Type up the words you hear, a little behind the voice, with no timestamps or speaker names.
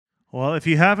Well, if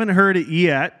you haven't heard it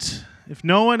yet, if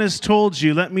no one has told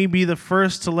you, let me be the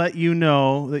first to let you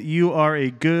know that you are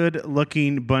a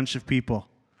good-looking bunch of people.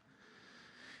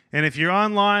 And if you're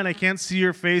online, I can't see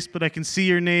your face, but I can see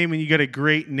your name, and you got a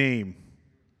great name.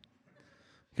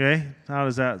 Okay? How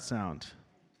does that sound?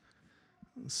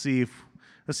 Let's see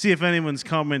if anyone's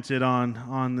commented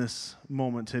on this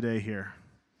moment today here.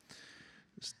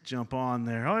 Just jump on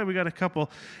there. Oh, we got a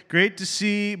couple. Great to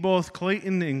see both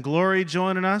Clayton and Glory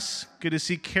joining us. Good to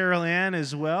see Carol Ann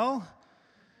as well.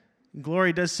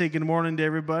 Glory does say good morning to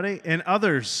everybody. And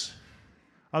others,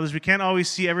 we can't always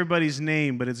see everybody's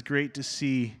name, but it's great to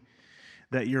see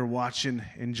that you're watching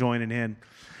and joining in.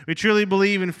 We truly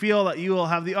believe and feel that you will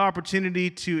have the opportunity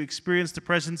to experience the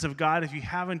presence of God if you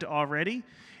haven't already.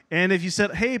 And if you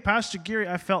said, hey, Pastor Gary,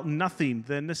 I felt nothing,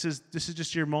 then this is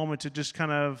just your moment to just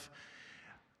kind of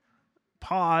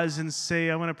pause and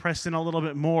say, I want to press in a little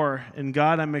bit more. And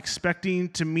God, I'm expecting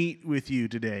to meet with you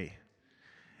today.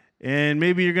 And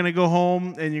maybe you're going to go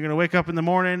home and you're going to wake up in the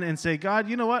morning and say, God,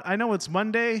 you know what? I know it's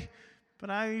Monday, but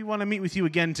I want to meet with you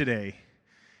again today.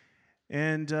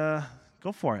 And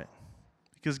go for it.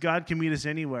 Because God can meet us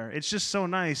anywhere. It's just so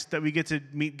nice that we get to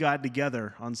meet God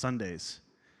together on Sundays.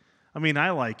 I mean,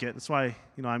 I like it. That's why,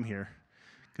 I'm here.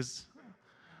 Because,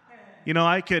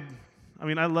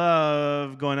 I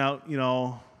love going out,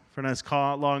 for a nice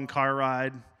long car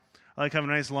ride. I like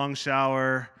having a nice long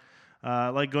shower. I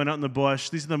like going out in the bush.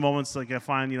 These are the moments I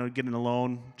find, getting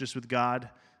alone just with God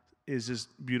is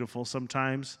just beautiful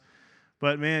sometimes.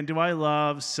 But man, do I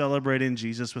love celebrating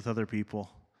Jesus with other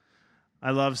people. I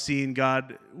love seeing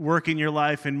God work in your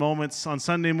life in moments on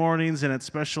Sunday mornings and at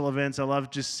special events. I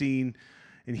love just seeing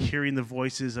and hearing the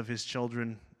voices of his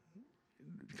children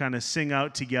kind of sing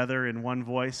out together in one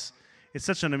voice. It's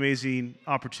such an amazing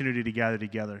opportunity to gather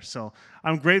together. So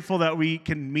I'm grateful that we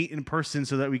can meet in person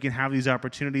so that we can have these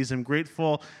opportunities. I'm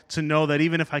grateful to know that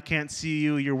even if I can't see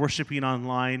you, you're worshiping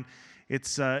online.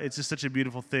 It's just such a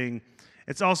beautiful thing.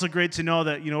 It's also great to know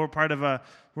that we're part of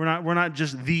we're not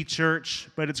just the church,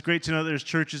 but it's great to know that there's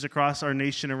churches across our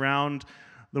nation around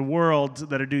the world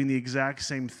that are doing the exact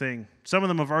same thing. Some of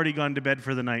them have already gone to bed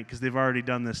for the night because they've already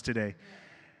done this today.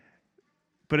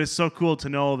 But it's so cool to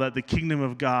know that the kingdom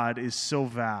of God is so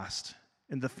vast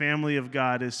and the family of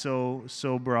God is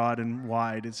so broad and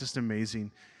wide. It's just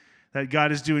amazing that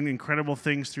God is doing incredible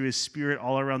things through his Spirit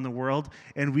all around the world,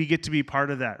 and we get to be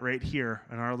part of that right here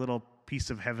in our little piece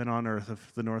of heaven on earth of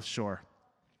the North Shore.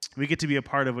 We get to be a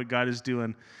part of what God is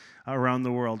doing around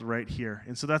the world right here.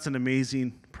 And so that's an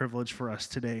amazing privilege for us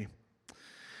today.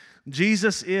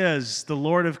 Jesus is the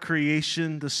Lord of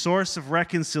creation, the source of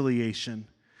reconciliation,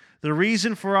 the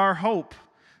reason for our hope.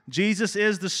 Jesus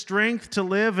is the strength to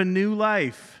live a new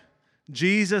life.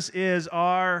 Jesus is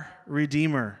our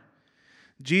Redeemer.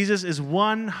 Jesus is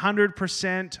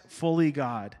 100% fully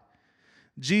God.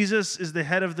 Jesus is the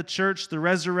head of the church, the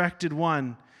resurrected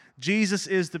one. Jesus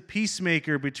is the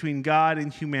peacemaker between God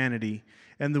and humanity,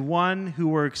 and the one who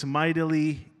works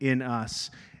mightily in us.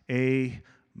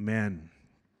 Amen.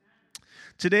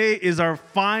 Today is our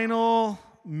final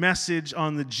message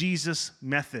on the Jesus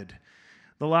method.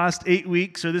 The last 8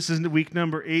 weeks, or this is week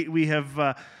number 8,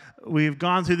 we've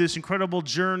gone through this incredible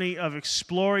journey of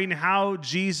exploring how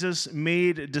Jesus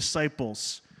made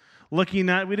disciples. We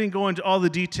didn't go into all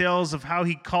the details of how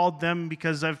he called them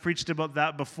because I've preached about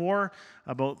that before,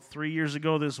 about 3 years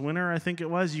ago this winter, I think it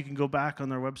was. You can go back on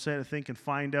their website, I think, and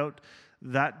find out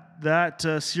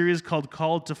that series called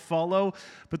Called to Follow.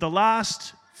 But the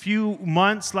last few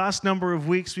months, last number of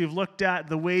weeks, we've looked at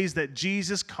the ways that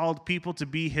Jesus called people to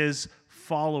be his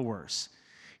followers.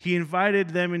 He invited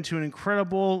them into an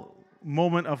incredible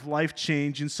moment of life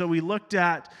change. And so we looked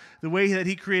at the way that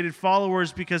he created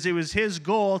followers because it was his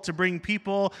goal to bring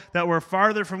people that were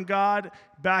farther from God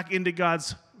back into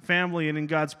God's family and in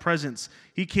God's presence.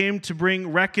 He came to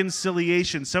bring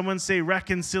reconciliation. Someone say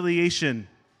reconciliation.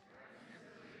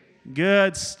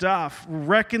 Good stuff.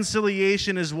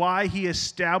 Reconciliation is why he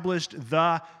established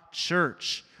the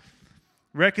church.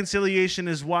 Reconciliation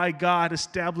is why God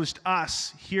established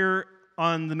us here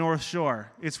on the North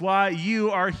Shore. It's why you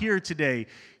are here today.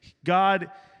 God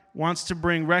wants to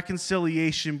bring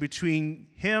reconciliation between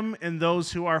him and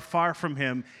those who are far from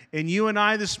him. And you and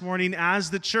I this morning,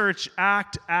 as the church,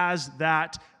 act as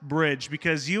that bridge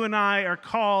because you and I are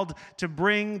called to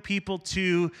bring people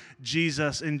to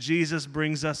Jesus, and Jesus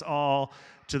brings us all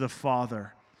to the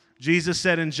Father. Jesus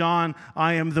said in John,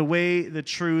 I am the way, the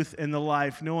truth, and the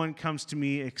life. No one comes to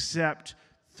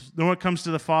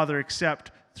the Father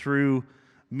except through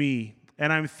me.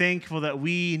 And I'm thankful that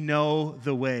we know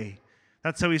the way.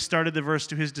 That's how he started the verse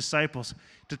to his disciples.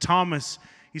 To Thomas,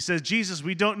 He says, Jesus,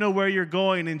 we don't know where you're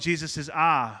going. And Jesus says,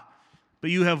 but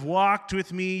you have walked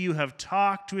with me, you have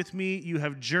talked with me, you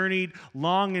have journeyed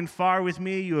long and far with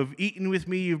me, you have eaten with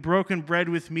me, you've broken bread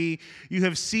with me, you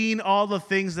have seen all the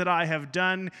things that I have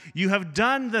done, you have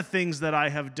done the things that I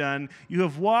have done, you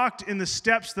have walked in the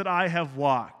steps that I have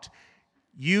walked.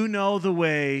 You know the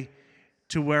way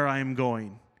to where I am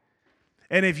going.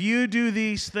 And if you do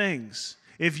these things,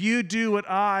 if you do what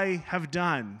I have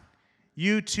done,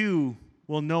 you too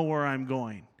will know where I'm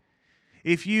going.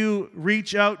 If you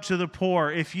reach out to the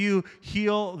poor, if you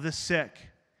heal the sick,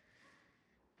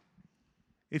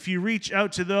 if you reach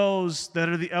out to those that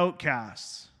are the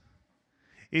outcasts,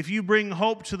 if you bring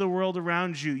hope to the world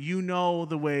around you, you know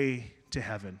the way to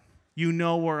heaven. You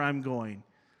know where I'm going.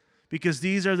 Because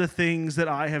these are the things that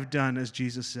I have done, as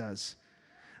Jesus says.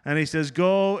 And he says,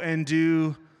 go and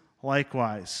do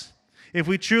likewise. If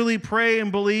we truly pray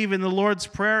and believe in the Lord's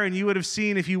Prayer, and you would have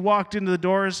seen if you walked into the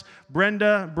doors,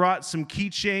 Brenda brought some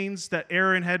keychains that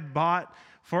Aaron had bought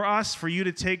for us, for you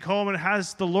to take home, and it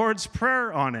has the Lord's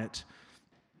Prayer on it.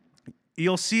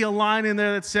 You'll see a line in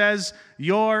there that says,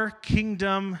 your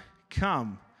kingdom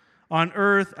come on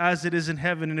earth as it is in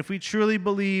heaven. And if we truly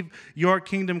believe your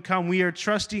kingdom come, we are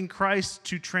trusting Christ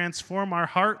to transform our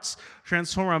hearts,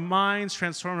 transform our minds,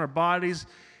 transform our bodies,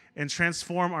 and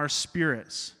transform our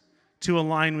spirits to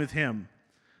align with him.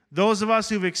 Those of us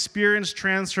who've experienced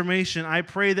transformation, I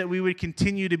pray that we would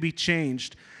continue to be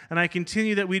changed. And I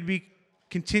continue that we'd be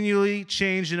continually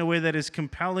changed in a way that is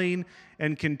compelling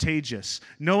and contagious.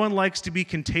 No one likes to be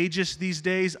contagious these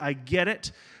days. I get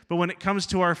it. But when it comes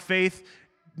to our faith,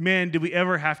 man, do we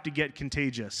ever have to get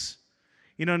contagious?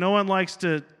 You know, no one likes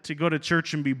to go to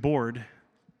church and be bored.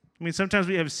 I mean, sometimes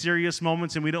we have serious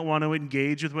moments and we don't want to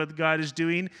engage with what God is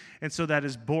doing, and so that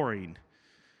is boring.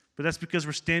 But that's because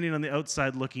we're standing on the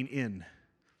outside looking in.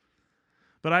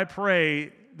 But I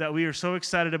pray that we are so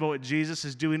excited about what Jesus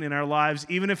is doing in our lives,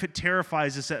 even if it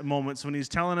terrifies us at moments when he's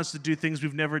telling us to do things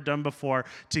we've never done before,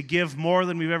 to give more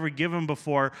than we've ever given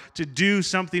before, to do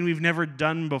something we've never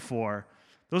done before.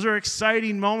 Those are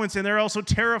exciting moments, and they're also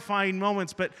terrifying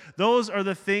moments, but those are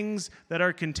the things that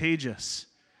are contagious.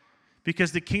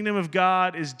 Because the kingdom of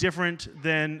God is different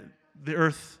than the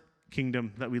earth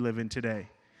kingdom that we live in today.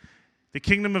 The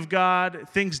kingdom of God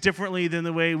thinks differently than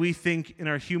the way we think in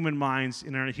our human minds,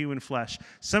 in our human flesh.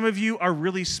 Some of you are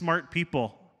really smart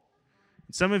people.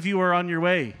 Some of you are on your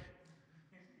way.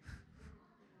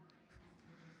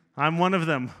 I'm one of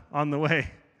them on the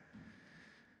way.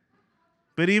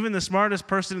 But even the smartest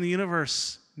person in the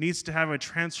universe needs to have a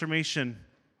transformation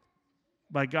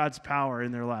by God's power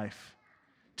in their life,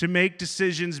 to make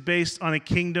decisions based on a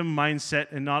kingdom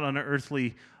mindset and not on an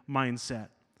earthly mindset.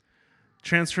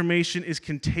 Transformation is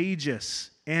contagious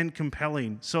and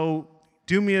compelling. So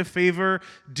do me a favor,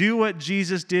 do what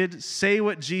Jesus did, say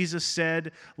what Jesus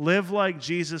said, live like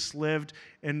Jesus lived,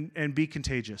 and be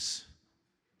contagious.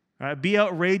 All right? Be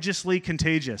outrageously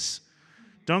contagious.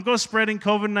 Don't go spreading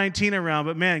COVID-19 around,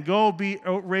 but man, go be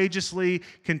outrageously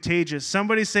contagious.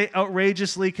 Somebody say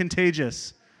outrageously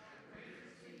contagious.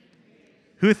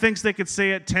 Who thinks they could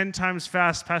say it 10 times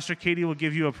fast? Pastor Katie will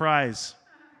give you a prize.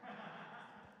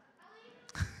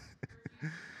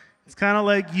 It's kind of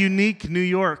like unique New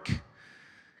York.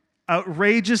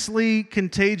 Outrageously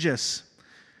contagious.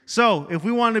 So, if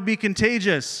we want to be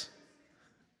contagious,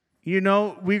 you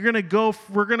know, we're going to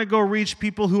go reach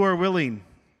people who are willing.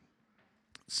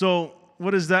 So,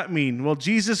 what does that mean? Well,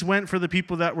 Jesus went for the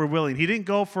people that were willing. He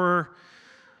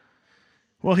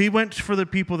went for the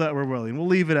people that were willing. We'll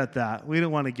leave it at that. We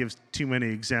don't want to give too many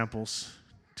examples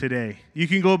today. You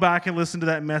can go back and listen to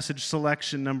that message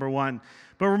selection number 1.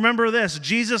 But remember this,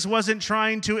 Jesus wasn't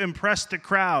trying to impress the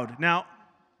crowd. Now,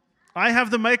 I have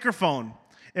the microphone,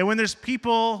 and when there's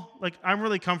people, like, I'm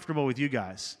really comfortable with you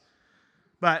guys.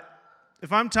 But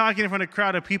if I'm talking in front of a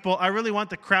crowd of people, I really want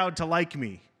the crowd to like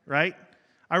me, right?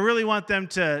 I really want them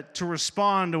to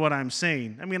respond to what I'm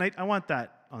saying. I mean, I want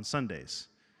that on Sundays.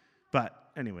 But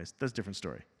anyways, that's a different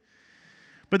story.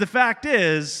 But the fact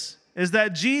is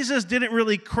that Jesus didn't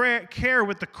really care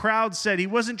what the crowd said. He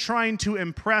wasn't trying to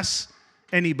impress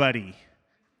anybody.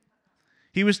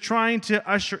 He was trying to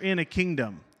usher in a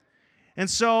kingdom. And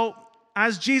so,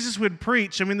 as Jesus would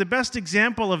preach, I mean, the best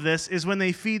example of this is when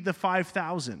they feed the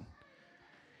 5,000.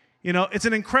 You know, it's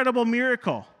an incredible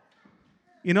miracle.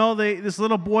 You know, this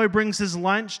little boy brings his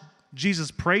lunch. Jesus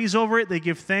prays over it. They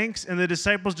give thanks, and the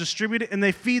disciples distribute it, and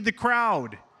they feed the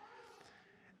crowd.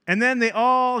 And then they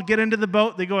all get into the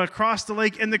boat. They go across the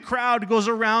lake, and the crowd goes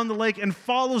around the lake and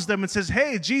follows them and says,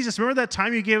 "Hey, Jesus, remember that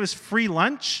time you gave us free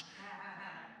lunch?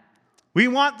 We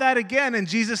want that again." And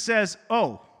Jesus says,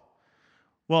 "Oh,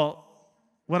 well,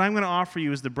 what I'm going to offer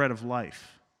you is the bread of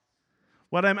life.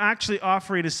 What I'm actually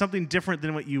offering is something different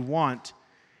than what you want.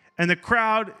 And the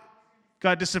crowd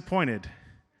got disappointed.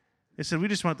 They said, we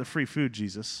just want the free food,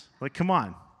 Jesus. Like, come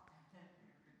on.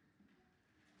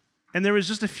 And there was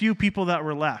just a few people that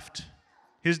were left,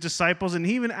 his disciples, and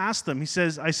he even asked them, he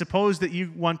says, I suppose that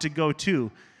you want to go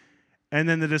too. And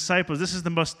then the disciples, this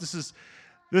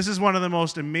is one of the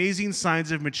most amazing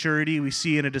signs of maturity we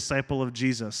see in a disciple of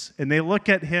Jesus. And they look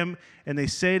at him and they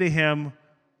say to him,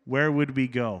 where would we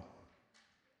go?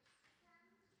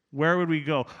 Where would we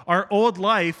go? Our old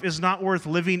life is not worth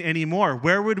living anymore.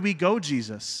 Where would we go,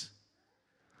 Jesus?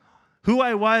 Who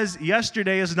I was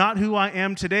yesterday is not who I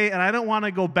am today, and I don't want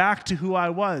to go back to who I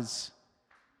was.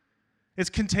 It's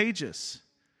contagious.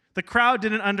 The crowd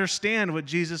didn't understand what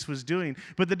Jesus was doing,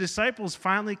 but the disciples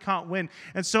finally caught wind.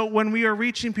 And so when we are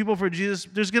reaching people for Jesus,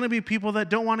 there's going to be people that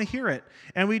don't want to hear it.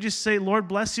 And we just say, Lord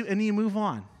bless you, and you move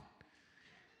on.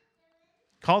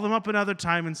 Call them up another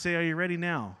time and say, are you ready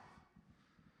now?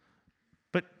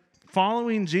 But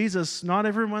following Jesus, not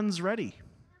everyone's ready.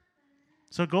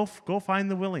 So go find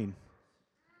the willing.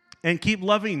 And keep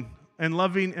loving and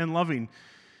loving and loving.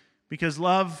 Because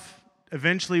love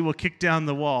eventually will kick down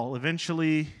the wall.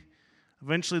 Eventually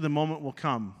the moment will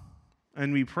come.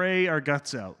 And we pray our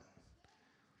guts out.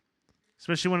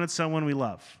 Especially when it's someone we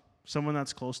love. Someone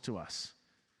that's close to us.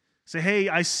 Say, hey,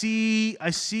 I see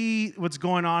what's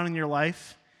going on in your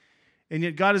life. And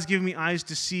yet God has given me eyes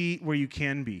to see where you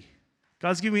can be.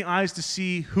 God's given me eyes to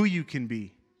see who you can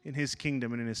be in his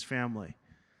kingdom and in his family.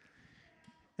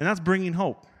 And that's bringing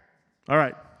hope. All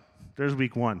right, there's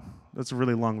week one. That's a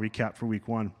really long recap for week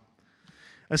one.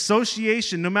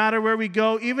 Association, no matter where we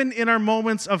go, even in our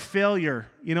moments of failure.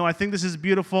 I think this is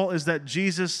beautiful, is that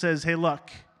Jesus says, hey, look,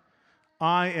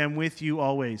 I am with you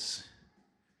always.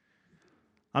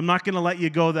 I'm not going to let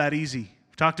you go that easy.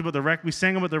 We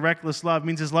sang about the reckless love. It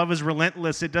means his love is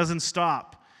relentless. It doesn't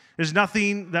stop. There's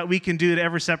nothing that we can do to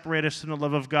ever separate us from the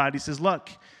love of God. He says, look,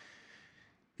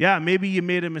 yeah, maybe you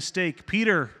made a mistake.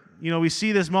 Peter, we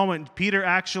see this moment. Peter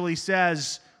actually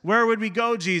says, where would we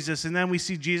go, Jesus? And then we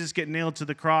see Jesus get nailed to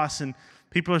the cross, and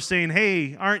people are saying,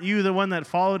 hey, aren't you the one that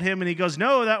followed him? And he goes,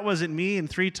 no, that wasn't me. And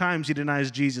 3 times he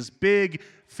denies Jesus. Big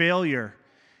failure.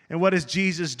 And what does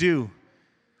Jesus do?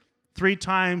 3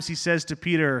 times he says to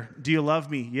Peter, do you love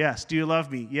me? Yes. Do you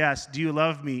love me? Yes. Do you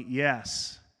love me?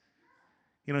 Yes.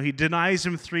 He denies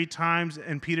him 3 times,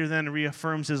 and Peter then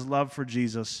reaffirms his love for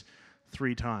Jesus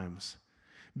 3 times.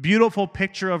 Beautiful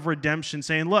picture of redemption,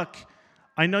 saying, look,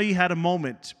 I know you had a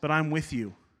moment, but I'm with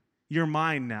you. You're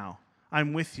mine now.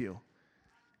 I'm with you.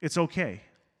 It's okay.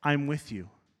 I'm with you.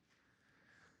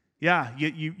 Yeah,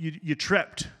 you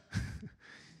tripped.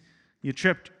 You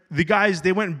tripped. The guys,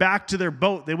 they went back to their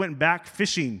boat. They went back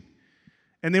fishing.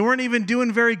 And they weren't even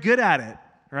doing very good at it,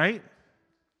 right?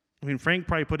 Frank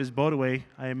probably put his boat away,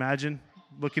 I imagine,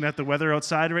 looking at the weather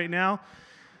outside right now.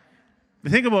 The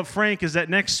thing about Frank is that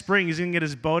next spring he's going to get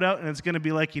his boat out and it's going to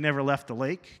be like he never left the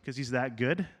lake because he's that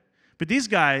good. But these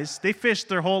guys, they fished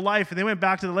their whole life and they went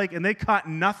back to the lake and they caught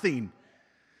nothing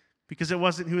because it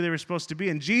wasn't who they were supposed to be.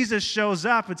 And Jesus shows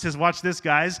up and says, watch this,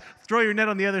 guys. Throw your net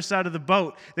on the other side of the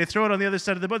boat. They throw it on the other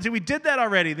side of the boat. They say, we did that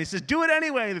already. They says, do it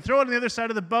anyway. They throw it on the other side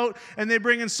of the boat and they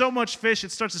bring in so much fish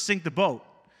it starts to sink the boat.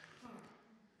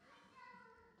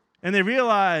 And they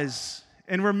realize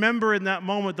and remember in that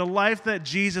moment, the life that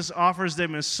Jesus offers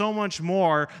them is so much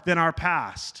more than our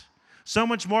past. So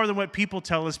much more than what people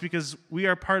tell us because we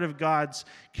are part of God's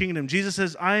kingdom. Jesus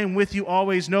says, I am with you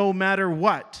always, no matter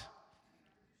what.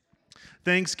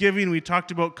 Thanksgiving, we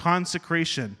talked about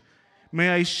consecration.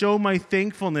 May I show my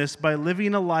thankfulness by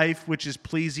living a life which is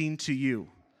pleasing to you.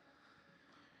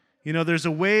 There's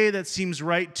a way that seems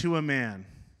right to a man.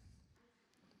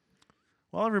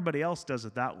 Well, everybody else does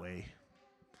it that way.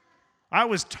 I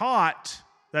was taught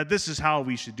that this is how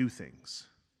we should do things.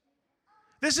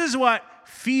 This is what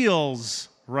feels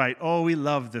right. Oh, we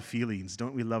love the feelings.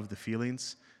 Don't we love the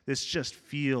feelings? This just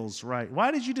feels right.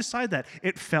 Why did you decide that?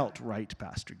 It felt right,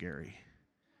 Pastor Gary.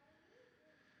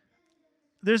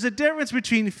 There's a difference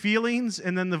between feelings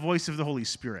and then the voice of the Holy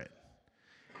Spirit.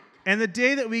 And the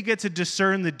day that we get to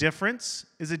discern the difference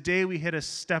is a day we hit a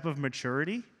step of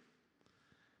maturity.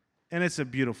 And it's a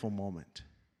beautiful moment.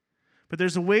 But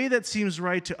there's a way that seems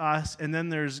right to us, and then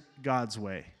there's God's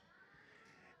way.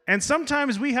 And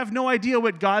sometimes we have no idea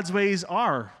what God's ways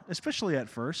are, especially at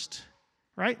first,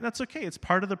 right? That's okay. It's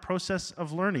part of the process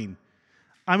of learning.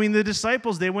 I mean, the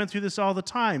disciples, they went through this all the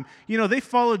time. They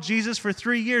followed Jesus for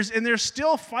 3 years, and they're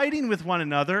still fighting with one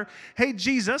another. Hey,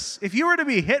 Jesus, if you were to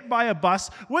be hit by a bus,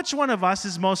 which one of us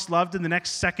is most loved and the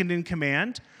next second in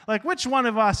command? Like, which one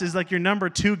of us is like your number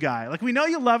 2 guy? Like, we know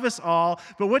you love us all,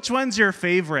 but which one's your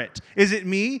favorite? Is it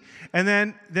me? And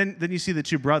then you see the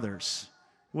 2 brothers.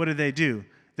 What do?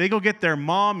 They go get their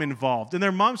mom involved. And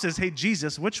their mom says, hey,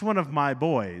 Jesus, which one of my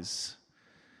boys?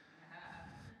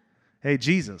 Hey,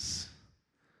 Jesus,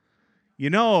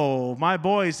 my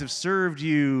boys have served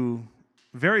you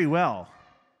very well.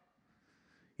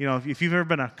 If you've ever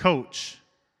been a coach,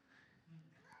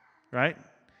 right?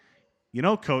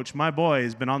 Coach, my boy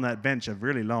has been on that bench a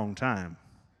really long time.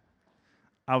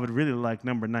 I would really like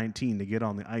number 19 to get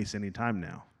on the ice anytime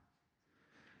now.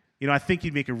 I think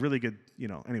he'd make a really good,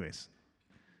 anyways.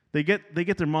 They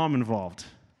get their mom involved.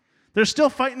 They're still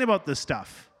fighting about this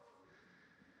stuff.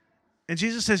 And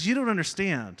Jesus says, you don't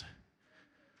understand.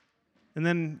 And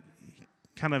then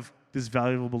kind of this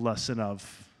valuable lesson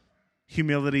of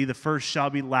humility, the first shall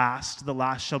be last, the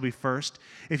last shall be first.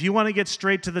 If you want to get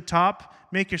straight to the top,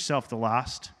 make yourself the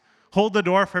last. Hold the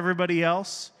door for everybody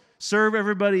else. Serve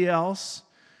everybody else.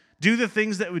 Do the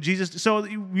things that Jesus do. So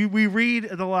we read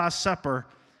at the Last Supper,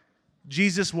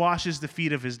 Jesus washes the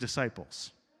feet of his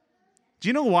disciples. Do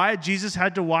you know why Jesus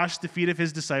had to wash the feet of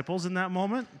his disciples in that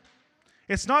moment?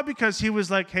 It's not because he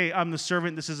was like, hey, I'm the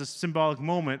servant, this is a symbolic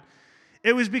moment.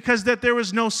 It was because that there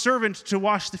was no servant to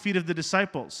wash the feet of the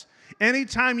disciples.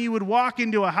 Anytime you would walk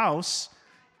into a house,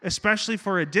 especially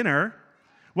for a dinner,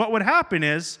 what would happen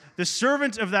is the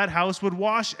servant of that house would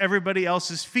wash everybody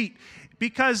else's feet.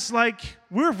 Because,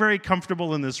 we're very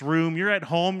comfortable in this room. You're at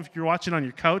home, if you're watching on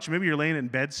your couch, maybe you're laying in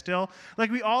bed still.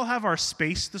 We all have our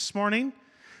space this morning.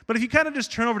 But if you kind of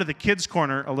just turn over to the kids'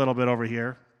 corner a little bit over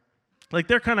here,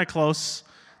 they're kind of close.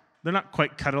 They're not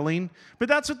quite cuddling. But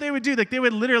that's what they would do. They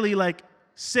would literally,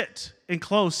 sit and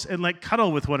close and,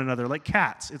 cuddle with one another like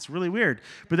cats. It's really weird.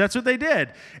 But that's what they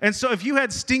did. And so if you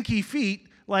had stinky feet,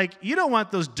 you don't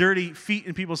want those dirty feet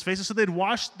in people's faces, so they'd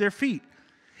wash their feet.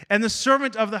 And the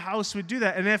servant of the house would do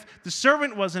that. And if the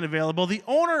servant wasn't available, the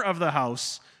owner of the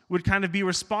house would kind of be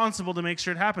responsible to make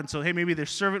sure it happened. So, hey, maybe their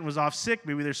servant was off sick.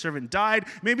 Maybe their servant died.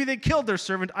 Maybe they killed their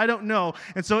servant. I don't know.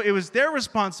 And so it was their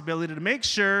responsibility to make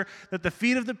sure that the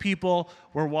feet of the people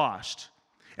were washed.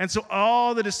 And so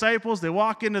all the disciples, they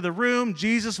walk into the room.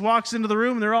 Jesus walks into the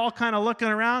room. And they're all kind of looking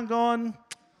around going,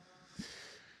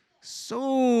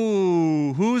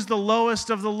 so who's the lowest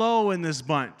of the low in this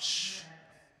bunch?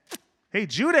 Hey,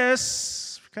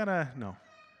 Judas, no.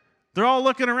 They're all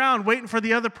looking around, waiting for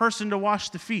the other person to wash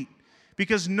the feet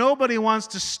because nobody wants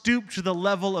to stoop to the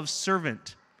level of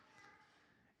servant.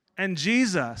 And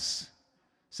Jesus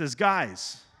says,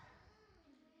 guys,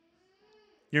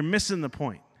 you're missing the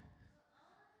point.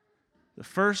 The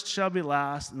first shall be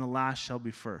last, and the last shall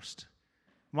be first.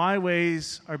 My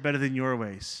ways are better than your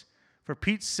ways. For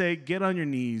Pete's sake, get on your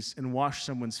knees and wash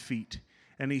someone's feet.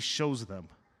 And he shows them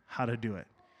how to do it.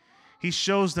 He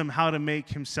shows them how to make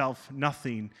himself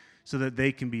nothing so that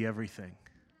they can be everything.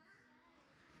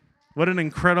 What an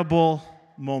incredible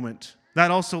moment.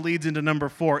 That also leads into number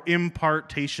 4,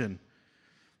 impartation.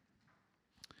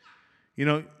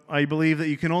 I believe that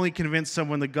you can only convince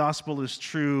someone the gospel is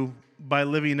true by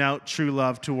living out true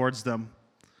love towards them,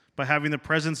 by having the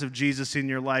presence of Jesus in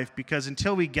your life, because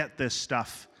until we get this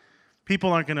stuff,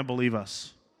 people aren't going to believe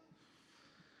us.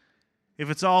 If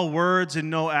it's all words and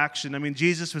no action,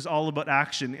 Jesus was all about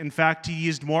action. In fact, he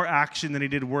used more action than he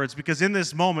did words, because in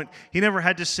this moment, he never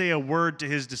had to say a word to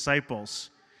his disciples.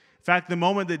 In fact, the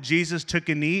moment that Jesus took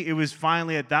a knee, it was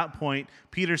finally at that point,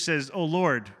 Peter says, oh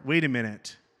Lord, wait a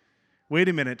minute,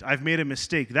 I've made a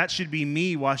mistake. That should be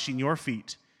me washing your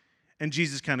feet. And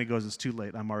Jesus kind of goes, it's too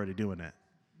late, I'm already doing it.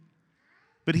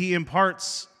 But he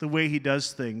imparts the way he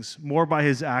does things more by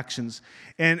his actions.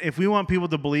 And if we want people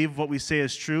to believe what we say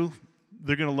is true,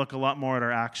 they're going to look a lot more at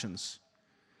our actions.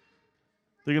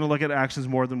 They're going to look at actions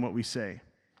more than what we say.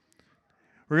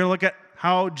 We're going to look at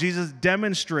how Jesus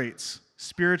demonstrates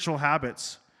spiritual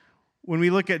habits. When we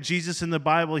look at Jesus in the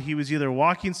Bible, he was either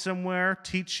walking somewhere,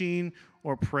 teaching,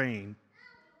 or praying.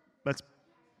 That's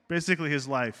basically his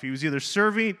life. He was either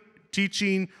serving,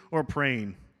 teaching, or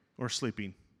praying, or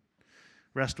sleeping.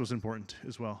 Rest was important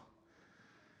as well.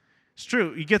 It's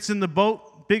true. He gets in the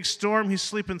boat, big storm, he's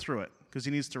sleeping through it because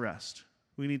he needs to rest.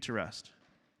 We need to rest.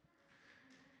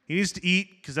 He needs to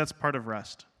eat because that's part of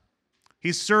rest.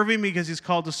 He's serving because he's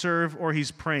called to serve, or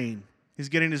he's praying. He's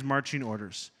getting his marching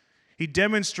orders. He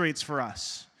demonstrates for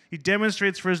us. He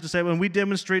demonstrates for his disciples, and we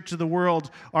demonstrate to the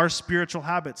world our spiritual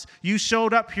habits. You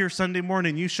showed up here Sunday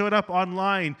morning. You showed up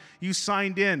online. You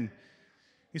signed in.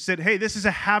 You said, hey, this is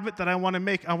a habit that I want to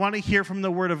make. I want to hear from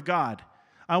the Word of God.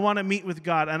 I want to meet with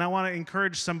God, and I want to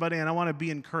encourage somebody, and I want to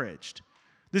be encouraged.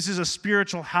 This is a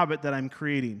spiritual habit that I'm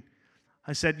creating.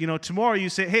 I said, tomorrow you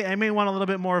say, hey, I may want a little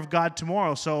bit more of God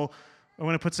tomorrow, so I'm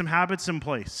going to put some habits in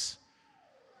place.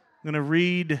 I'm going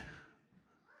to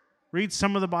read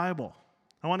some of the Bible.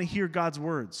 I want to hear God's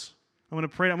words. I'm going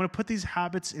to pray. I'm going to put these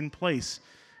habits in place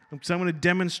because I'm going to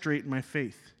demonstrate my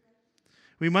faith.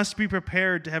 We must be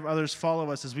prepared to have others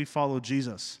follow us as we follow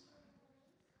Jesus.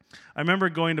 I remember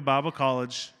going to Bible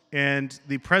college, and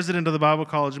the president of the Bible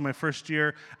college in my first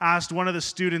year asked one of the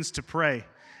students to pray.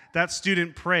 That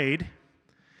student prayed,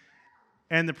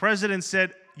 and the president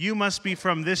said, you must be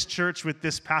from this church with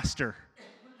this pastor.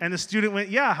 And the student went,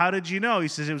 yeah, how did you know? He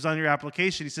says, it was on your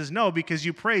application. He says, no, because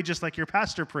you pray just like your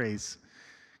pastor prays.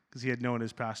 Because he had known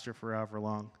his pastor for however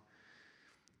long.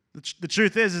 The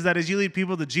truth is that as you lead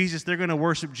people to Jesus, they're going to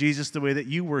worship Jesus the way that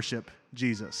you worship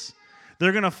Jesus.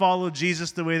 They're going to follow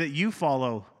Jesus the way that you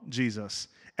follow Jesus.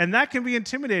 And that can be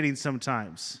intimidating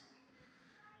sometimes.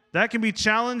 That can be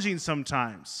challenging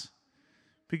sometimes.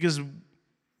 Because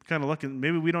kind of looking,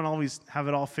 maybe we don't always have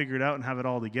it all figured out and have it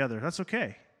all together. That's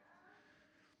okay.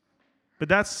 But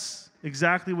that's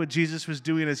exactly what Jesus was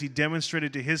doing as he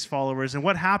demonstrated to his followers. And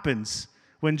what happens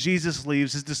when Jesus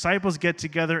leaves? His disciples get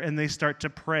together and they start to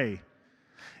pray.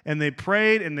 And they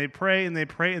prayed and they pray and they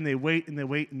pray and they wait and they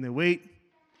wait and they wait.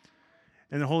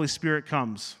 And the Holy Spirit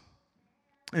comes.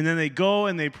 And then they go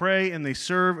and they pray and they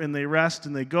serve and they rest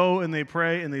and they go and they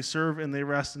pray and they serve and they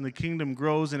rest, and the kingdom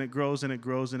grows and it grows and it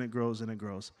grows and it grows and it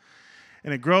grows.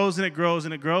 And it grows and it grows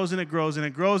and it grows and it grows and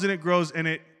it grows and it grows and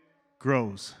it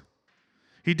grows.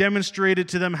 He demonstrated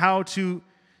to them how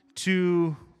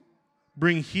to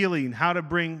bring healing, how to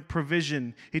bring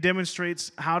provision. He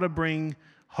demonstrates how to bring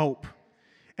hope.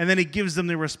 And then he gives them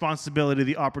the responsibility,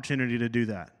 the opportunity to do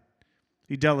that.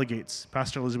 He delegates.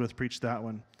 Pastor Elizabeth preached that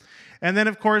one. And then,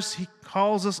 of course, he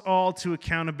calls us all to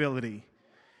accountability.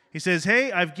 He says,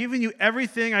 hey, I've given you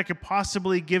everything I could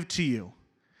possibly give to you.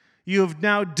 You have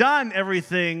now done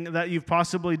everything that you've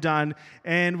possibly done,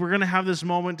 and we're going to have this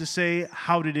moment to say,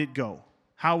 how did it go?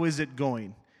 How is it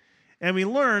going? And we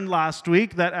learned last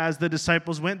week that as the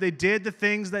disciples went, they did the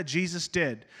things that Jesus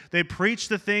did. They preached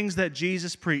the things that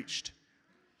Jesus preached.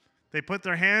 They put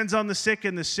their hands on the sick,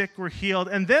 and the sick were healed.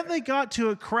 And then they got to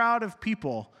a crowd of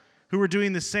people who were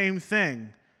doing the same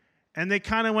thing. And they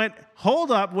kind of went,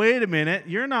 hold up, wait a minute,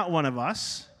 you're not one of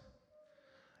us.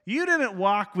 You didn't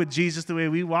walk with Jesus the way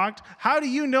we walked. How do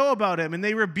you know about him? And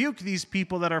they rebuke these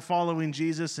people that are following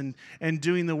Jesus and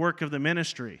doing the work of the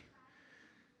ministry.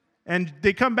 And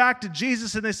they come back to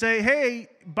Jesus and they say, hey,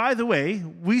 by the way,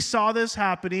 we saw this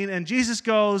happening. And Jesus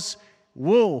goes,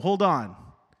 whoa, hold on.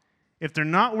 If they're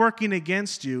not working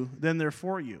against you, then they're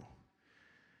for you.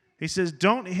 He says,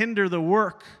 don't hinder the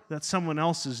work that someone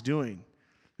else is doing.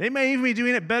 They may even be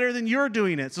doing it better than you're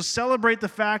doing it. So celebrate the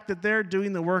fact that they're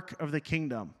doing the work of the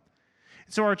kingdom.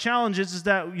 So our challenge is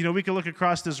that, we can look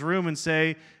across this room and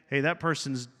say, hey, that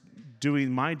person's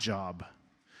doing my job.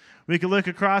 We can look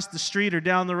across the street or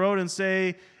down the road and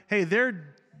say, hey,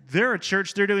 they're a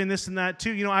church, they're doing this and that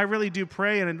too. I really do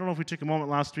pray, and I don't know if we took a moment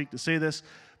last week to say this,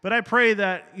 but I pray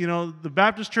that, the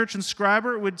Baptist Church in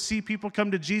Schreiber would see people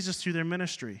come to Jesus through their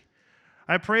ministry.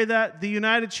 I pray that the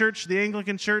United Church, the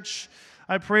Anglican Church,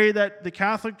 I pray that the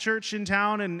Catholic Church in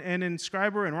town and in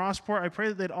Schreiber and Rossport, I pray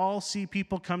that they'd all see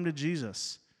people come to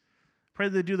Jesus. I pray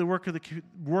that they do the work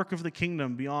of the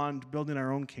kingdom beyond building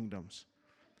our own kingdoms.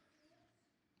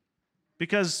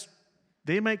 Because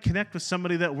they might connect with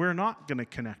somebody that we're not going to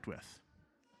connect with.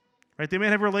 Right? They may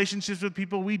have relationships with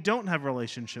people we don't have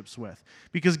relationships with.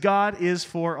 Because God is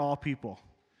for all people.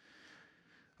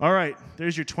 All right,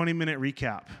 there's your 20-minute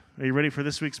recap. Are you ready for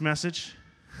this week's message?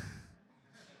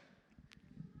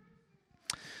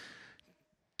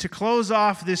 To close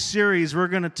off this series, we're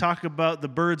going to talk about the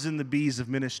birds and the bees of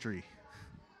ministry.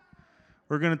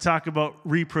 We're going to talk about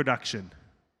reproduction.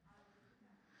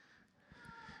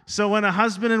 So when a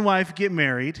husband and wife get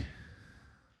married,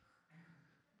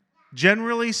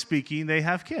 generally speaking, they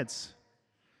have kids.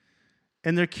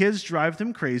 And their kids drive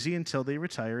them crazy until they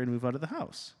retire and move out of the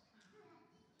house.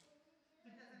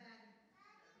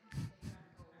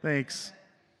 Thanks.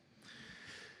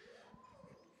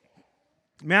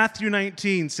 Matthew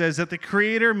 19 says that the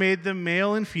Creator made them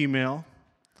male and female.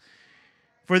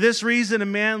 For this reason, a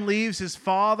man leaves his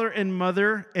father and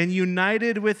mother, and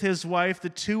united with his wife, the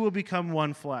two will become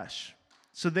one flesh.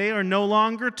 So they are no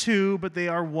longer two, but they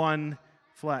are one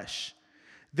flesh.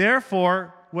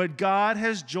 Therefore, what God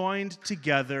has joined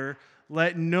together,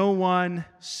 let no one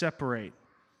separate.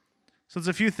 So there's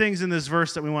a few things in this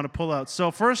verse that we want to pull out.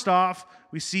 So first off,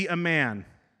 we see a man.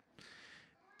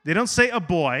 They don't say a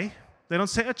boy. They don't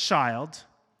say a child.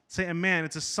 They say a man.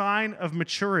 It's a sign of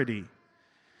maturity.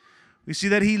 We see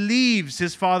that he leaves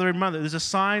his father and mother. There's a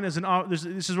sign, this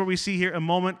is what we see here, a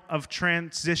moment of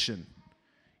transition.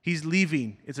 He's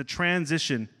leaving. It's a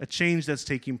transition, a change that's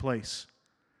taking place.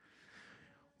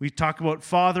 We talk about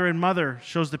father and mother,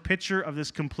 shows the picture of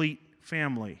this complete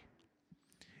family.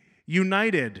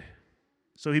 United.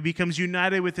 So he becomes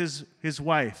united with his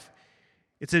wife.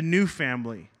 It's a new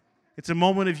family. It's a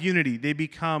moment of unity. They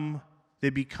become.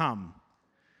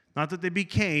 Not that they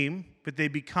became, but they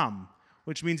become,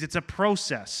 which means it's a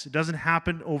process. It doesn't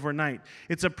happen overnight.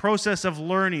 It's a process of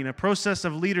learning, a process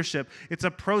of leadership. It's a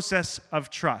process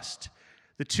of trust.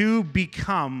 The two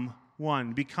become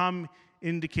one. Become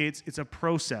indicates it's a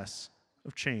process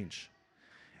of change.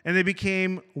 And they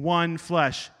became one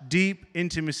flesh, deep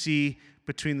intimacy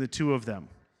between the two of them.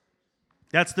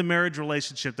 That's the marriage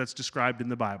relationship that's described in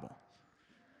the Bible.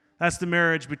 That's the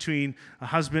marriage between a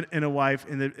husband and a wife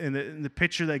in the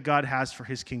picture that God has for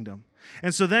his kingdom.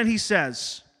 And so then he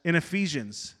says in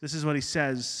Ephesians, this is what he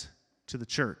says to the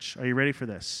church. Are you ready for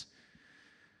this?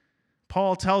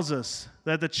 Paul tells us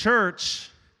that the church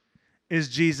is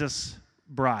Jesus'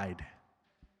 bride.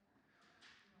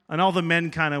 And all the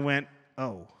men kind of went,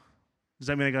 oh, does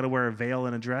that mean I got to wear a veil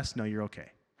and a dress? No, you're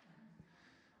okay.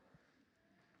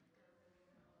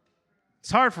 It's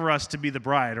hard for us to be the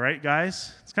bride, right,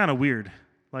 guys? It's kind of weird.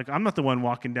 Like, I'm not the one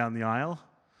walking down the aisle.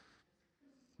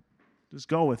 Just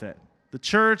go with it. The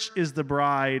church is the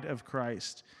bride of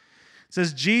Christ. It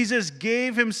says Jesus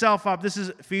gave himself up. This is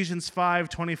Ephesians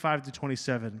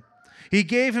 5:25-27. He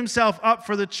gave himself up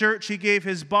for the church. He gave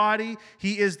his body.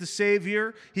 He is the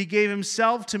Savior. He gave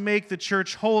himself to make the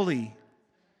church holy,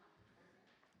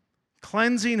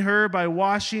 cleansing her by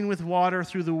washing with water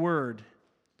through the word,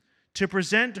 to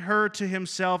present her to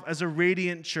himself as a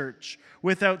radiant church,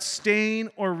 without stain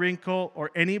or wrinkle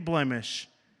or any blemish,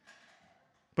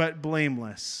 but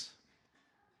blameless.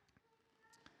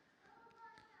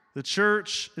 The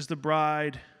church is the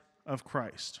bride of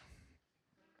Christ.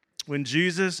 When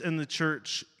Jesus and the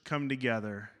church come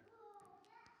together,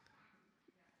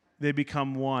 they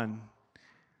become one.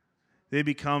 They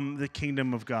become the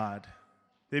kingdom of God.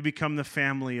 They become the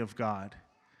family of God.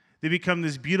 They become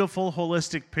this beautiful,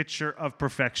 holistic picture of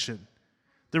perfection.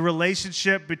 The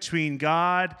relationship between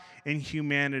God and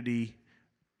humanity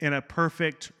in a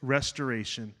perfect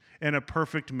restoration, in a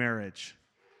perfect marriage.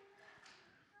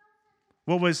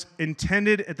 What was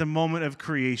intended at the moment of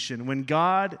creation, when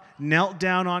God knelt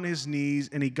down on his knees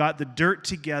and he got the dirt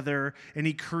together and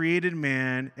he created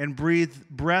man and breathed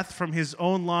breath from his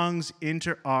own lungs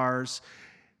into ours,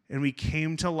 and we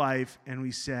came to life and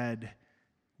we said,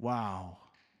 wow,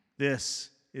 this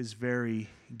is very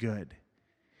good.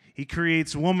 He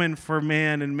creates woman for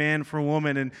man and man for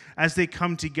woman, and as they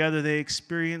come together, they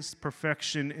experience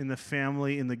perfection in the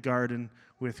family, in the garden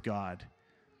with God.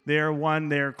 They are one,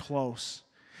 they are close.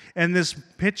 And this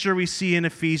picture we see in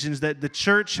Ephesians, that the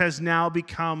church has now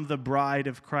become the bride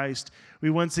of Christ.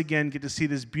 We once again get to see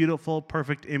this beautiful,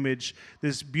 perfect image,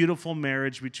 this beautiful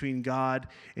marriage between God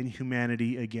and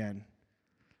humanity again.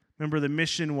 Remember, the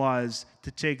mission was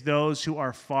to take those who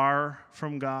are far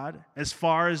from God, as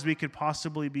far as we could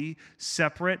possibly be,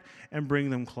 separate, and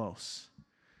bring them close.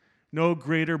 No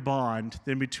greater bond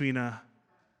than between a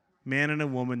man and a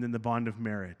woman than the bond of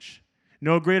marriage.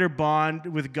 No greater bond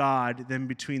with God than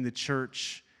between the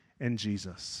church and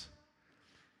Jesus.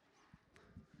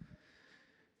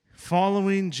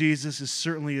 Following Jesus is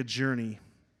certainly a journey.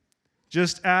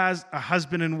 Just as a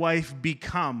husband and wife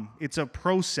become, it's a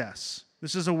process.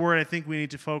 This is a word I think we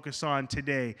need to focus on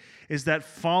today, is that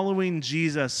following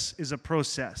Jesus is a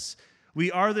process.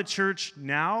 We are the church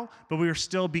now, but we are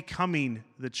still becoming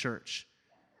the church.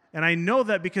 And I know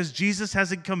that because Jesus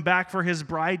hasn't come back for his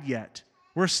bride yet.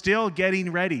 We're still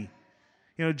getting ready.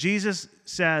 You know, Jesus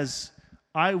says,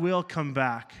 I will come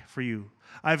back for you.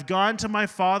 I've gone to my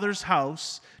Father's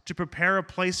house to prepare a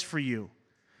place for you,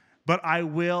 but I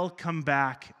will come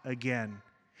back again.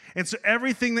 And so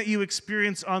everything that you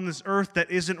experience on this earth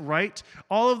that isn't right,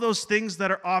 all of those things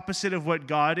that are opposite of what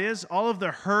God is, all of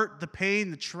the hurt, the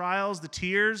pain, the trials, the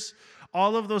tears,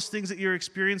 all of those things that you're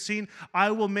experiencing,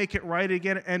 I will make it right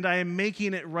again, and I am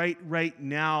making it right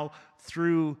now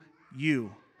through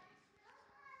you.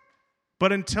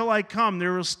 But until I come,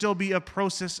 there will still be a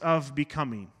process of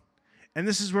becoming. And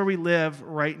this is where we live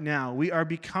right now. We are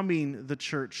becoming the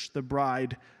church, the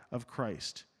bride of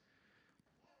Christ.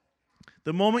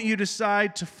 The moment you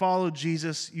decide to follow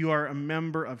Jesus, you are a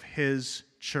member of his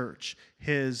church,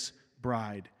 his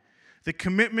bride. The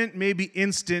commitment may be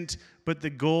instant, but the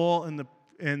goal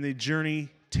and the journey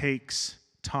takes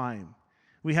time.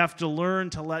 We have to learn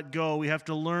to let go. We have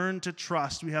to learn to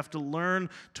trust. We have to learn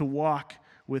to walk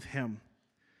with Him.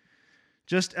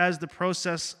 Just as the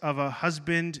process of a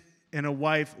husband and a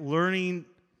wife learning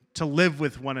to live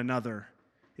with one another,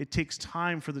 it takes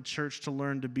time for the church to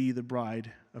learn to be the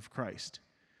bride of Christ.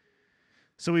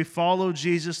 So we follow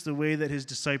Jesus the way that His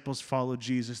disciples followed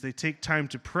Jesus. They take time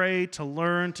to pray, to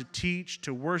learn, to teach,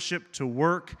 to worship, to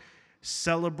work,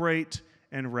 celebrate,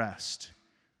 and rest.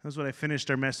 That's what I finished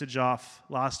our message off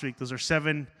last week. Those are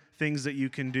 7 things that you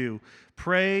can do.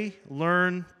 Pray,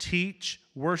 learn, teach,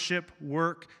 worship,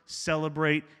 work,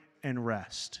 celebrate, and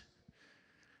rest.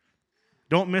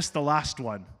 Don't miss the last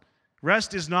one.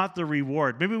 Rest is not the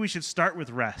reward. Maybe we should start with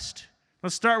rest.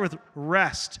 Let's start with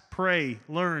rest, pray,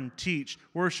 learn, teach,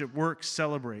 worship, work,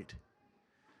 celebrate.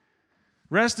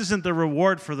 Rest isn't the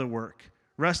reward for the work.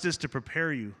 Rest is to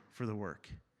prepare you for the work.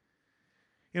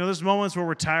 You know, there's moments where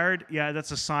we're tired. Yeah,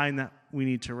 that's a sign that we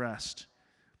need to rest.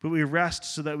 But we rest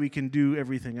so that we can do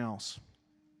everything else.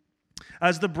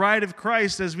 As the bride of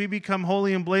Christ, as we become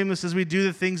holy and blameless, as we do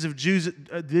the things that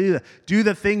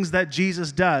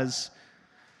Jesus does,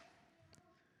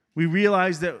 we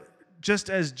realize that just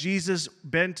as Jesus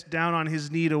bent down on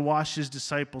His knee to wash His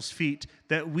disciples' feet,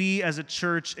 that we as a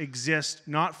church exist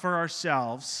not for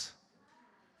ourselves,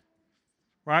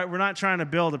 right? We're not trying to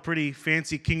build a pretty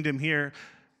fancy kingdom here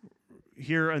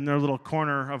in their little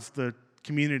corner of the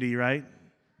community, right?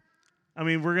 I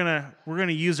mean, we're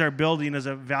gonna use our building as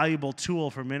a valuable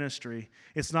tool for ministry.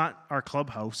 It's not our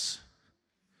clubhouse.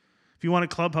 If you want a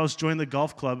clubhouse, join the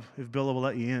golf club if Bill will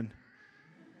let you in.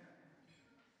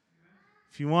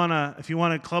 If you want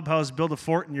a clubhouse, build a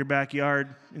fort in your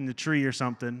backyard in the tree or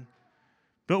something.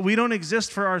 But we don't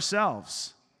exist for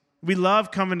ourselves. We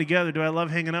love coming together. Do I love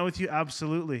hanging out with you?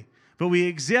 Absolutely. But we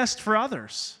exist for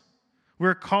others.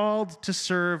 We're called to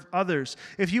serve others.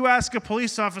 If you ask a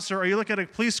police officer or you look at a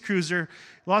police cruiser,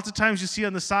 lots of times you see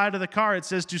on the side of the car it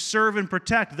says to serve and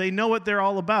protect. They know what they're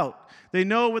all about. They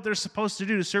know what they're supposed to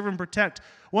do to serve and protect.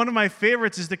 One of my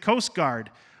favorites is the Coast Guard.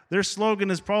 Their slogan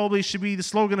should be the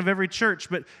slogan of every church,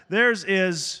 but theirs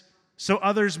is, so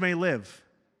others may live.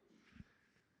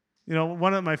 You know,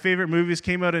 one of my favorite movies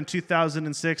came out in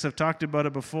 2006. I've talked about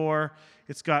it before.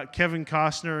 It's got Kevin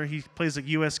Costner. He plays a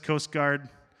U.S. Coast Guard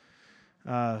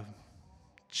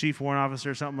chief warrant officer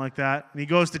or something like that. And he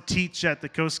goes to teach at the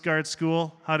Coast Guard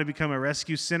school how to become a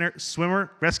rescue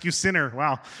swimmer.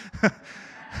 Wow.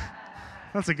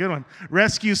 That's a good one.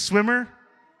 Rescue swimmer.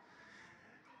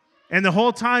 And the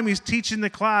whole time he's teaching the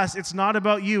class, it's not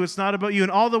about you, it's not about you.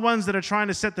 And all the ones that are trying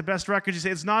to set the best records, you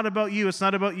say, it's not about you, it's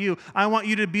not about you. I want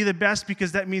you to be the best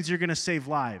because that means you're going to save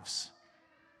lives.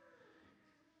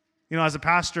 You know, as a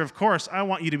pastor, of course, I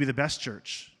want you to be the best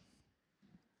church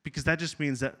because that just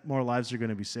means that more lives are going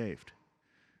to be saved.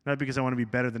 Not because I want to be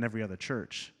better than every other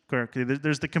church.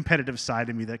 There's the competitive side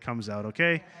of me that comes out,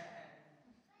 okay?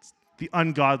 It's the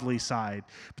ungodly side.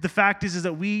 But the fact is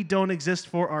that we don't exist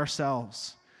for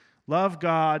ourselves. Love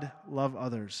God, love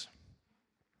others.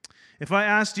 If I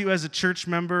asked you as a church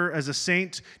member, as a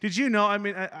saint, did you know,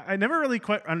 I never really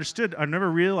quite understood, I never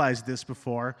realized this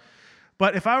before,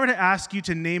 but if I were to ask you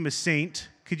to name a saint,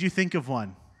 could you think of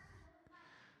one?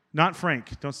 Not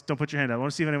Frank. Don't put your hand up. I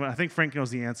want to see if anyone, I think Frank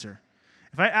knows the answer.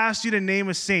 If I asked you to name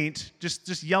a saint,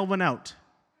 just yell one out.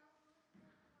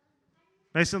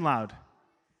 Nice and loud.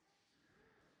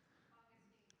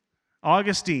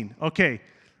 Augustine. Okay.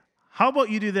 How about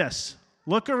you do this?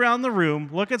 Look around the room,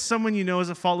 look at someone you know as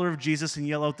a follower of Jesus and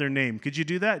yell out their name. Could you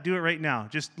do that? Do it right now.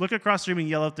 Just look across the room and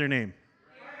yell out their name.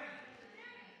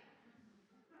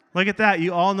 Look at that.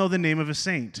 You all know the name of a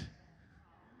saint.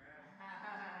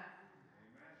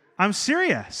 I'm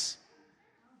serious.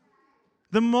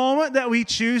 The moment that we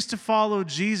choose to follow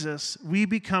Jesus, we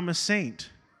become a saint.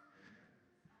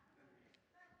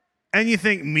 And you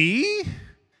think, me?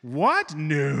 What?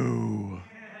 No.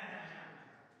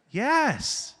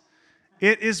 Yes.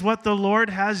 It is what the Lord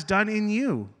has done in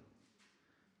you.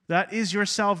 That is your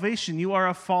salvation. You are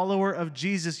a follower of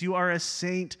Jesus. You are a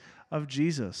saint of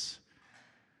Jesus.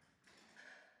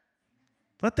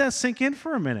 Let that sink in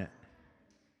for a minute.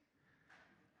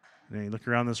 And then you look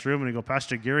around this room and you go,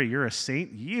 Pastor Gary, you're a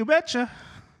saint? You betcha.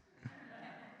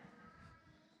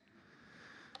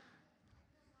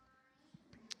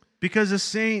 Because a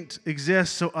saint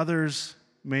exists so others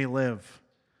may live.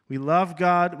 We love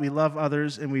God, we love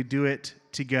others, and we do it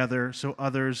together so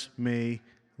others may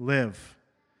live.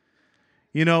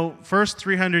 You know, first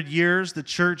 300 years, the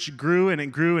church grew and it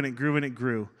grew and it grew and it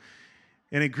grew.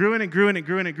 And it grew and it grew and it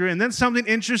grew and it grew. And then something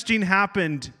interesting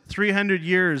happened 300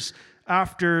 years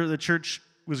after the church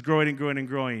was growing and growing and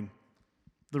growing.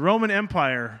 The Roman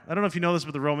Empire, I don't know if you know this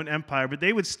about the Roman Empire, but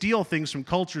they would steal things from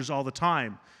cultures all the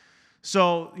time.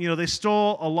 So, they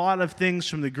stole a lot of things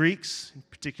from the Greeks, in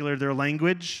particular their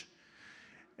language,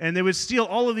 and they would steal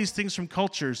all of these things from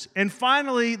cultures. And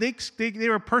finally, they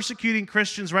were persecuting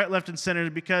Christians right, left, and center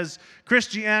because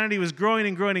Christianity was growing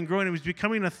and growing and growing. It was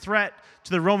becoming a threat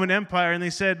to the Roman Empire, and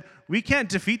they said, we can't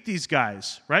defeat these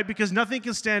guys, right? Because nothing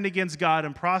can stand against God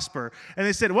and prosper. And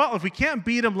they said, well, if we can't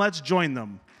beat them, let's join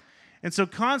them. And so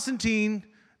Constantine,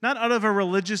 not out of a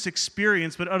religious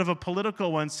experience, but out of a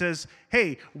political one, says,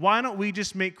 hey, why don't we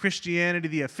just make Christianity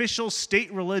the official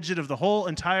state religion of the whole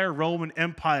entire Roman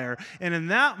Empire? And in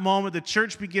that moment, the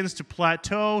church begins to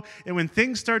plateau, and when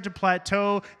things start to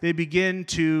plateau, they begin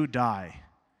to die.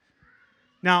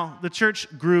 Now, the church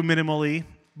grew minimally,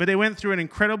 but they went through an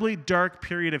incredibly dark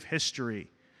period of history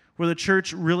where the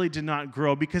church really did not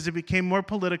grow because it became more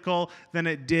political than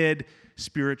it did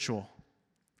spiritual.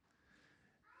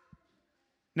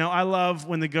 Now, I love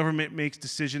when the government makes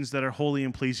decisions that are holy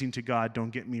and pleasing to God,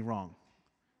 don't get me wrong,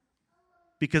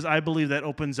 because I believe that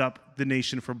opens up the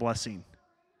nation for blessing.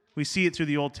 We see it through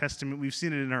the Old Testament. We've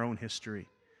seen it in our own history.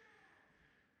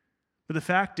 But the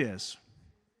fact is,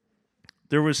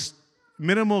 there was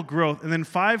minimal growth, and then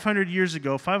 502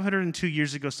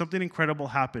 years ago, something incredible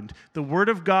happened. The Word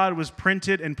of God was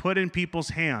printed and put in people's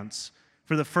hands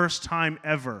for the first time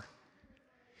ever.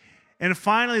 And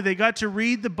finally, they got to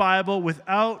read the Bible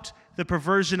without the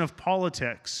perversion of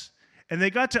politics. And they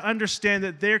got to understand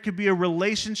that there could be a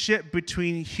relationship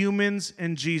between humans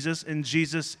and Jesus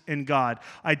and God.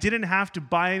 I didn't have to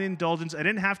buy an indulgence. I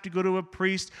didn't have to go to a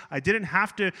priest. I didn't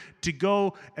have to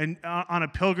go on a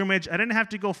pilgrimage. I didn't have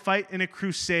to go fight in a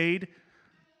crusade.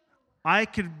 I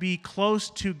could be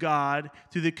close to God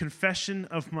through the confession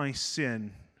of my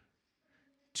sin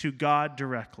to God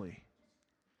directly.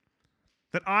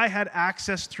 That I had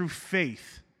access through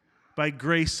faith by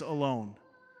grace alone.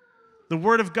 The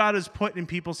Word of God is put in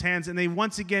people's hands, and they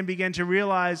once again began to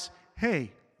realize,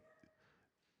 hey,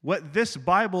 what this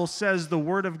Bible says the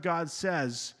Word of God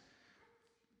says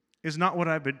is not what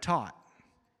I've been taught.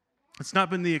 It's not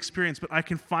been the experience, but I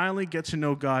can finally get to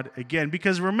know God again.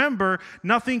 Because remember,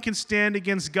 nothing can stand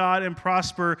against God and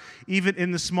prosper even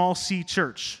in the small C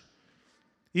church.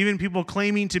 Even people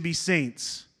claiming to be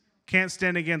saints can't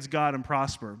stand against God and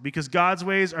prosper because God's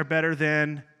ways are better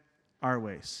than our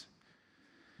ways.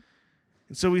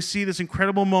 And so we see this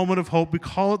incredible moment of hope. We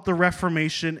call it the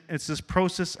Reformation. It's this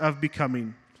process of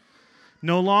becoming.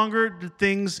 No longer do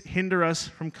things hinder us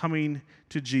from coming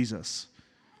to Jesus.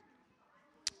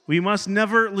 We must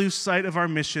never lose sight of our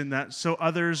mission that so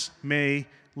others may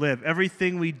live.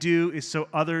 Everything we do is so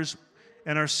others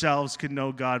and ourselves can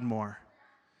know God more.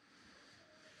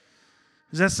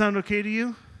 Does that sound okay to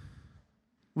you?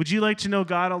 Would you like to know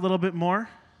God a little bit more?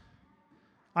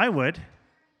 I would.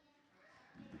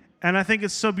 And I think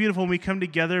it's so beautiful when we come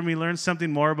together and we learn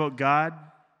something more about God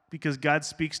because God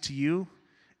speaks to you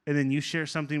and then you share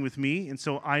something with me. And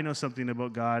so I know something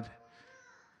about God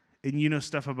and you know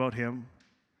stuff about Him.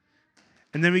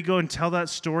 And then we go and tell that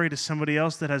story to somebody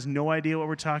else that has no idea what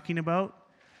we're talking about.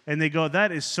 And they go,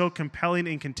 that is so compelling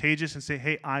and contagious, and say,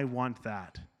 hey, I want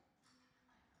that.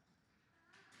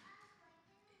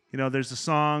 There's a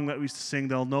song that we used to sing,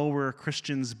 they'll know we're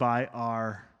Christians by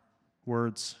our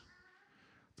words.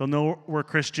 They'll know we're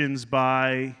Christians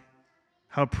by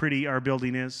how pretty our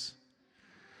building is.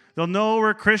 They'll know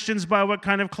we're Christians by what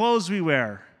kind of clothes we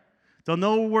wear. They'll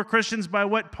know we're Christians by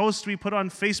what posts we put on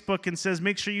Facebook and says,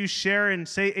 make sure you share and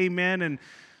say amen. And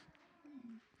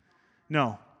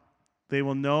no, they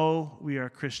will know we are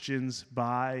Christians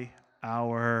by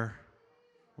our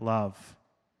love.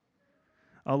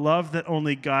 A love that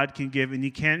only God can give, and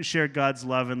you can't share God's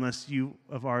love unless you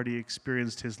have already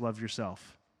experienced His love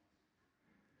yourself.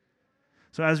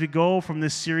 So as we go from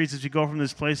this series, as we go from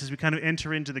this place, as we kind of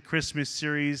enter into the Christmas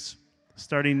series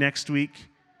starting next week,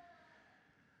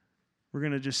 we're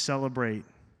going to just celebrate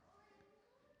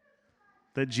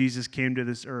that Jesus came to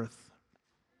this earth.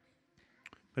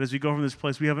 But as we go from this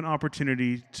place, we have an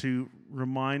opportunity to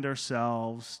remind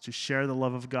ourselves to share the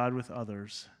love of God with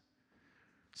others,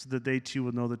 so that they too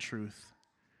will know the truth,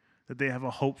 that they have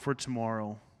a hope for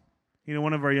tomorrow.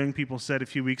 One of our young people said a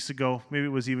few weeks ago, maybe it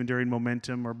was even during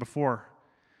Momentum or before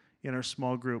in our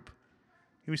small group,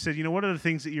 we said, what are the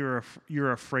things that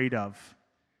you're afraid of?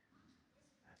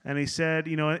 And he said,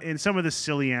 in some of the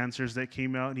silly answers that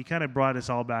came out, and he kind of brought us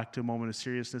all back to a moment of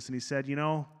seriousness, and he said,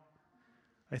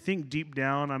 I think deep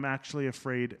down I'm actually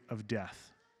afraid of death.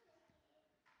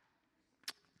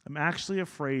 I'm actually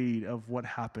afraid of what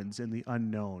happens in the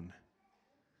unknown.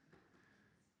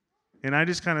 And I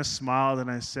just kind of smiled and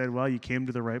I said, well, you came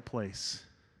to the right place.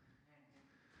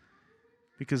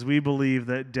 Because we believe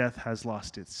that death has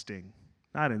lost its sting.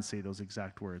 I didn't say those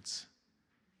exact words,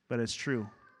 but it's true.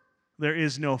 There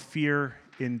is no fear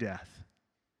in death,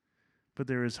 but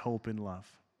there is hope in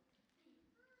love.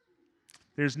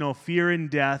 There's no fear in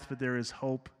death, but there is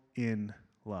hope in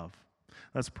love.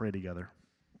 Let's pray together.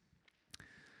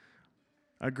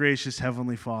 Our gracious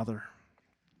Heavenly Father,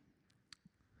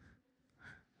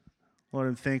 Lord,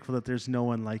 I'm thankful that there's no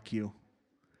one like you.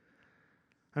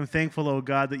 I'm thankful, oh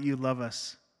God, that you love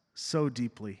us so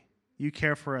deeply. You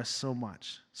care for us so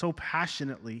much, so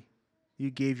passionately. You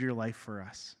gave your life for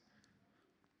us.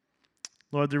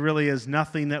 Lord, there really is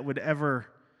nothing that would ever,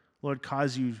 Lord,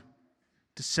 cause you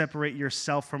to separate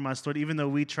yourself from us. Lord, even though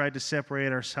we tried to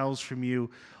separate ourselves from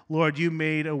you, Lord, you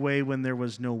made a way when there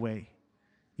was no way.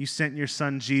 You sent your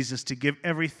Son, Jesus, to give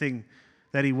everything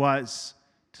that he was,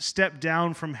 to step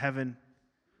down from heaven.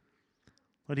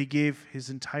 Lord, he gave his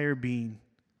entire being,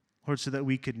 Lord, so that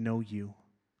we could know you.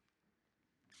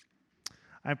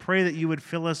 I pray that you would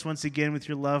fill us once again with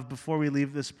your love before we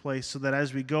leave this place, so that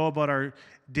as we go about our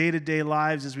day-to-day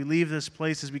lives, as we leave this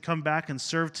place, as we come back and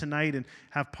serve tonight and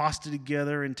have pasta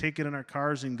together and take it in our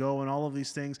cars and go and all of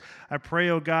these things, I pray,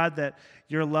 oh God, that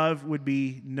your love would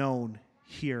be known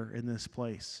here in this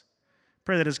place.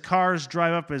 Pray that as cars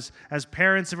drive up, as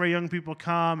parents of our young people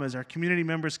come, as our community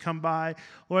members come by,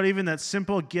 Lord, even that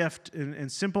simple gift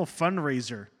and simple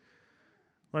fundraiser,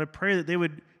 Lord, I pray that they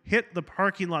would hit the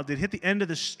parking lot, they'd hit the end of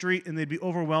the street, and they'd be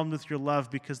overwhelmed with your love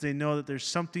because they know that there's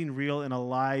something real and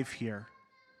alive here.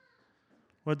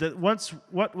 Lord, that once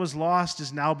what was lost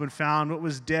has now been found, what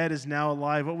was dead is now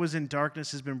alive, what was in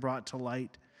darkness has been brought to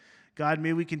light. God,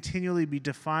 may we continually be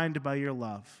defined by your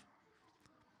love.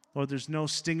 Lord, there's no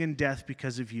sting in death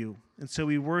because of you. And so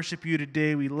we worship you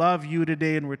today. We love you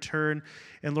today in return.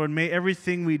 And Lord, may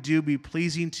everything we do be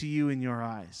pleasing to you in your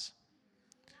eyes.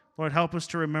 Lord, help us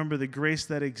to remember the grace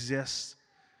that exists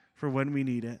for when we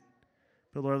need it.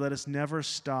 But Lord, let us never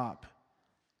stop.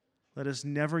 Let us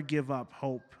never give up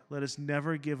hope. Let us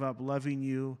never give up loving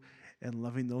you and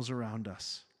loving those around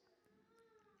us.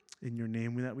 In your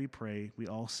name that we pray, we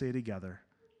all say together,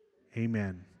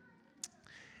 amen.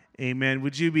 Amen.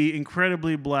 Would you be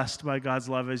incredibly blessed by God's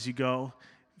love as you go?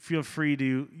 Feel free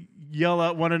to yell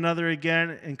at one another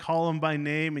again and call them by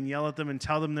name and yell at them and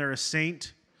tell them they're a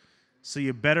saint. So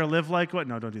you better live like what?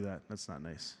 No, don't do that. That's not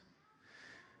nice.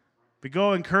 But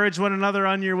go encourage one another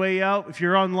on your way out. If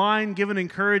you're online, give an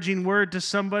encouraging word to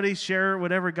somebody. Share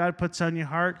whatever God puts on your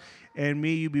heart. And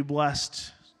may you be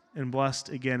blessed and blessed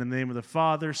again in the name of the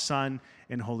Father, Son,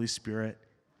 and Holy Spirit.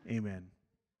 Amen.